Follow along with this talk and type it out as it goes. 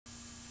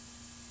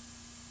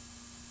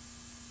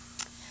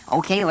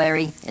Okay,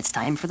 Larry, it's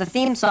time for the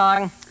theme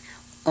song.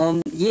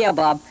 Yeah,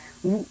 Bob.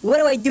 What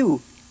do I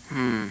do?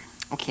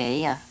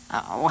 Okay,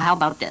 well, how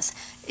about this?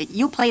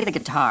 You play the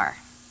guitar.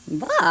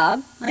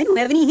 Bob, I don't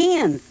have any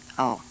hands.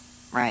 Oh,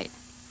 right.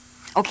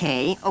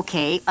 Okay,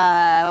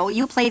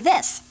 you play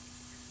this.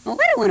 Oh,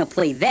 I don't want to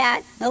play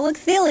that. That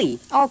looks silly.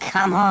 Oh,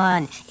 come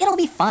on. It'll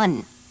be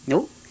fun.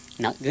 Nope,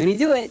 not gonna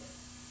do it.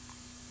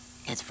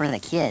 It's for the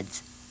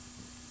kids.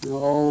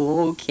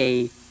 Oh,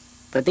 okay.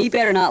 But they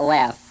better not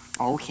laugh.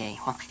 Okay,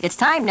 well, it's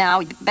time now.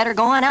 You better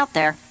go on out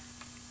there.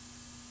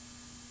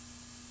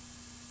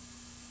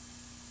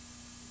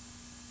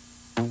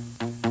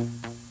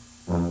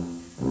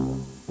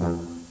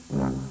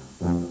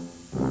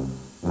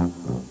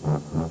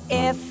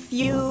 If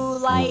you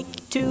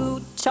like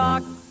to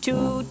talk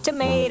to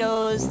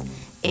tomatoes,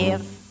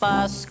 if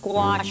a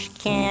squash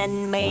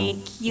can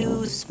make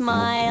you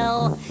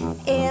smile,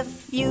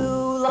 if you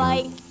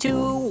like to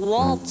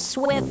waltz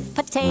with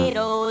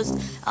potatoes,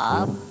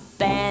 up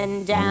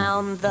and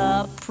down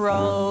the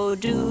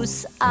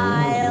produce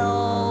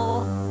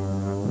aisle,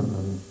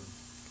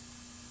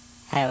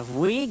 have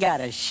we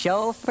got a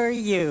show for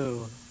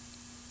you.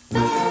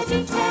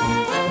 VeggieTales,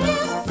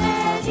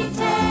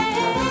 VeggieTales,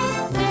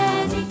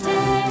 VeggieTales,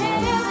 VeggieTales,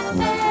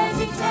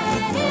 VeggieTales,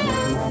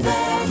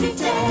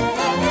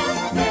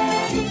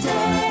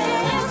 VeggieTales,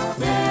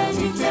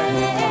 VeggieTales,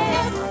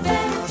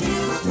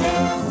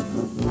 VeggieTales.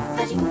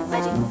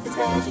 Veggie, it's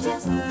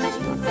VeggieTales,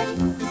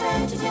 Veggie,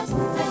 it's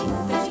VeggieTales.